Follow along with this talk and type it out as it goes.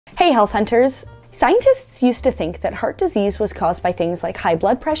Hey health hunters! Scientists used to think that heart disease was caused by things like high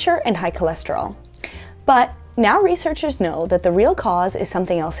blood pressure and high cholesterol. But now researchers know that the real cause is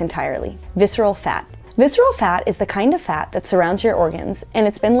something else entirely: visceral fat. Visceral fat is the kind of fat that surrounds your organs, and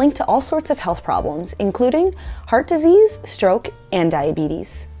it's been linked to all sorts of health problems, including heart disease, stroke, and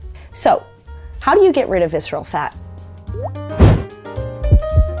diabetes. So, how do you get rid of visceral fat?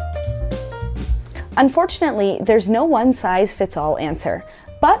 Unfortunately, there's no one-size-fits-all answer,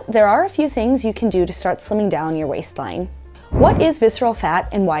 but there are a few things you can do to start slimming down your waistline. What is visceral fat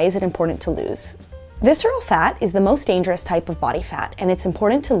and why is it important to lose? Visceral fat is the most dangerous type of body fat, and it's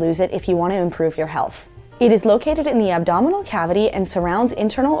important to lose it if you want to improve your health. It is located in the abdominal cavity and surrounds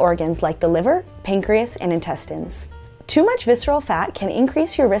internal organs like the liver, pancreas, and intestines. Too much visceral fat can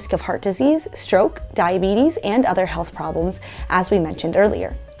increase your risk of heart disease, stroke, diabetes, and other health problems, as we mentioned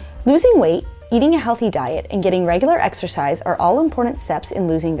earlier. Losing weight, eating a healthy diet, and getting regular exercise are all important steps in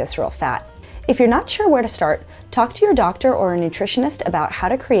losing visceral fat. If you're not sure where to start, talk to your doctor or a nutritionist about how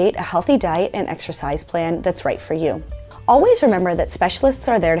to create a healthy diet and exercise plan that's right for you. Always remember that specialists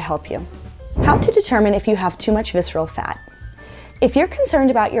are there to help you. How to determine if you have too much visceral fat. If you're concerned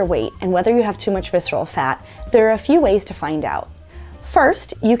about your weight and whether you have too much visceral fat, there are a few ways to find out.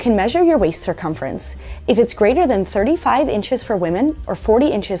 First, you can measure your waist circumference. If it's greater than 35 inches for women or 40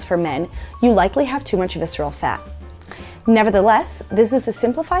 inches for men, you likely have too much visceral fat. Nevertheless, this is a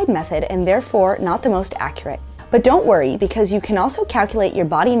simplified method and therefore not the most accurate. But don't worry, because you can also calculate your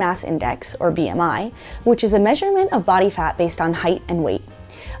body mass index, or BMI, which is a measurement of body fat based on height and weight.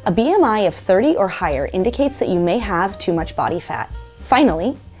 A BMI of 30 or higher indicates that you may have too much body fat.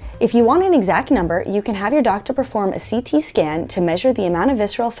 Finally, if you want an exact number, you can have your doctor perform a CT scan to measure the amount of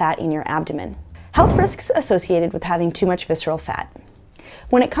visceral fat in your abdomen. Health risks associated with having too much visceral fat.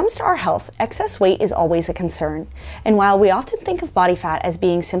 When it comes to our health, excess weight is always a concern. And while we often think of body fat as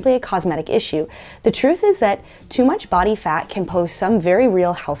being simply a cosmetic issue, the truth is that too much body fat can pose some very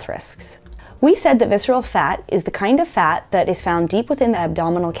real health risks. We said that visceral fat is the kind of fat that is found deep within the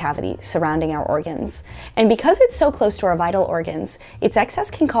abdominal cavity surrounding our organs. And because it's so close to our vital organs, its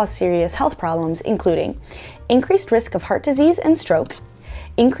excess can cause serious health problems, including increased risk of heart disease and stroke,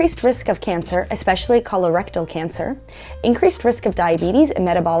 increased risk of cancer, especially colorectal cancer, increased risk of diabetes and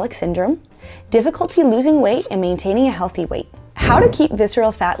metabolic syndrome, difficulty losing weight and maintaining a healthy weight. How to keep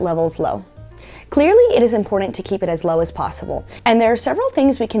visceral fat levels low? Clearly, it is important to keep it as low as possible, and there are several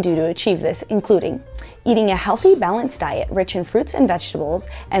things we can do to achieve this, including eating a healthy, balanced diet rich in fruits and vegetables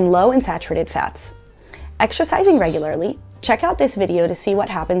and low in saturated fats, exercising regularly. Check out this video to see what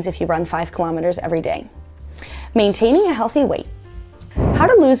happens if you run 5 kilometers every day, maintaining a healthy weight. How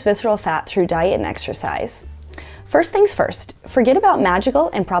to lose visceral fat through diet and exercise. First things first, forget about magical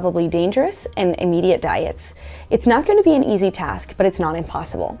and probably dangerous and immediate diets. It's not going to be an easy task, but it's not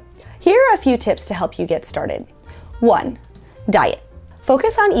impossible. Here are a few tips to help you get started. 1. Diet.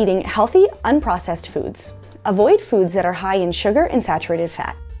 Focus on eating healthy, unprocessed foods. Avoid foods that are high in sugar and saturated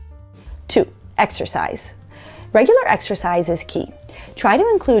fat. 2. Exercise. Regular exercise is key. Try to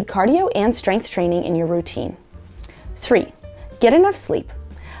include cardio and strength training in your routine. 3. Get enough sleep.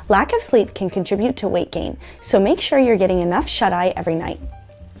 Lack of sleep can contribute to weight gain, so make sure you're getting enough shut-eye every night.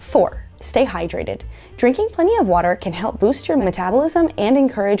 4. Stay hydrated. Drinking plenty of water can help boost your metabolism and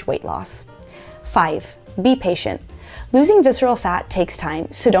encourage weight loss. 5. Be patient. Losing visceral fat takes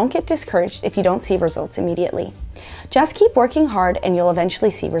time, so don't get discouraged if you don't see results immediately. Just keep working hard and you'll eventually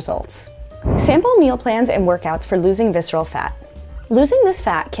see results. Sample meal plans and workouts for losing visceral fat. Losing this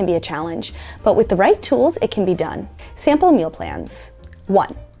fat can be a challenge, but with the right tools, it can be done. Sample meal plans.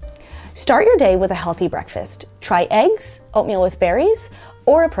 1. Start your day with a healthy breakfast. Try eggs, oatmeal with berries,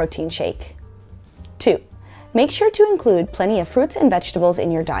 or a protein shake. 2. Make sure to include plenty of fruits and vegetables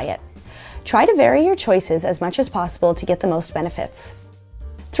in your diet. Try to vary your choices as much as possible to get the most benefits.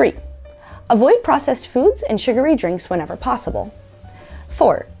 3. Avoid processed foods and sugary drinks whenever possible.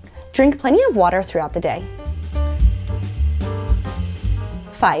 4. Drink plenty of water throughout the day.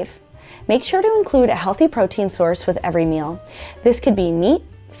 5. Make sure to include a healthy protein source with every meal. This could be meat,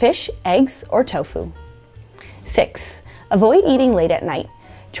 fish, eggs, or tofu. 6. Avoid eating late at night.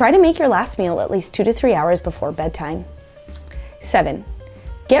 Try to make your last meal at least 2 to 3 hours before bedtime. 7.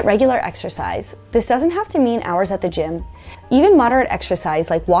 Get regular exercise. This doesn't have to mean hours at the gym. Even moderate exercise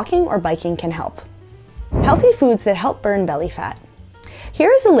like walking or biking can help. Healthy foods that help burn belly fat.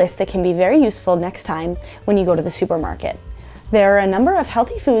 Here is a list that can be very useful next time when you go to the supermarket. There are a number of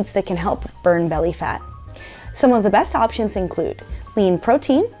healthy foods that can help burn belly fat. Some of the best options include lean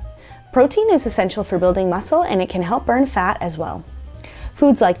protein. Protein is essential for building muscle and it can help burn fat as well.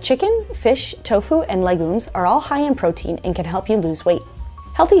 Foods like chicken, fish, tofu, and legumes are all high in protein and can help you lose weight.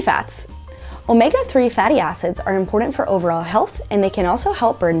 Healthy fats. Omega-3 fatty acids are important for overall health, and they can also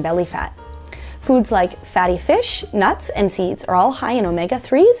help burn belly fat. Foods like fatty fish, nuts, and seeds are all high in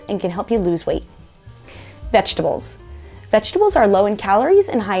omega-3s and can help you lose weight. Vegetables. Vegetables are low in calories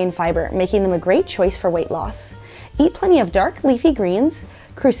and high in fiber, making them a great choice for weight loss. Eat plenty of dark leafy greens,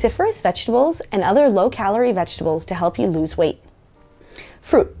 cruciferous vegetables, and other low-calorie vegetables to help you lose weight.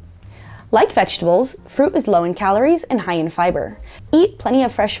 Fruit. Like vegetables, fruit is low in calories and high in fiber. Eat plenty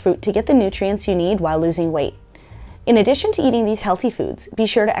of fresh fruit to get the nutrients you need while losing weight. In addition to eating these healthy foods, be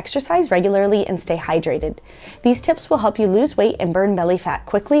sure to exercise regularly and stay hydrated. These tips will help you lose weight and burn belly fat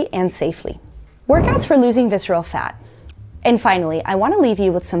quickly and safely. Workouts for losing visceral fat. And finally, I want to leave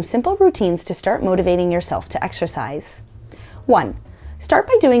you with some simple routines to start motivating yourself to exercise. 1. Start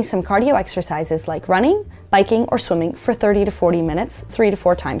by doing some cardio exercises like running, biking, or swimming for 30 to 40 minutes, 3 to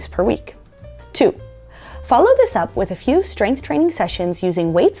 4 times per week. 2. Follow this up with a few strength training sessions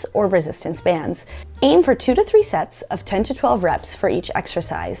using weights or resistance bands. Aim for 2 to 3 sets of 10 to 12 reps for each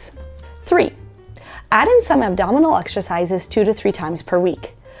exercise. 3. Add in some abdominal exercises 2 to 3 times per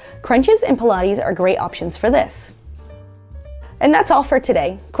week. Crunches and Pilates are great options for this. And that's all for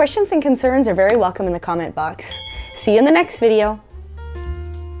today. Questions and concerns are very welcome in the comment box. See you in the next video.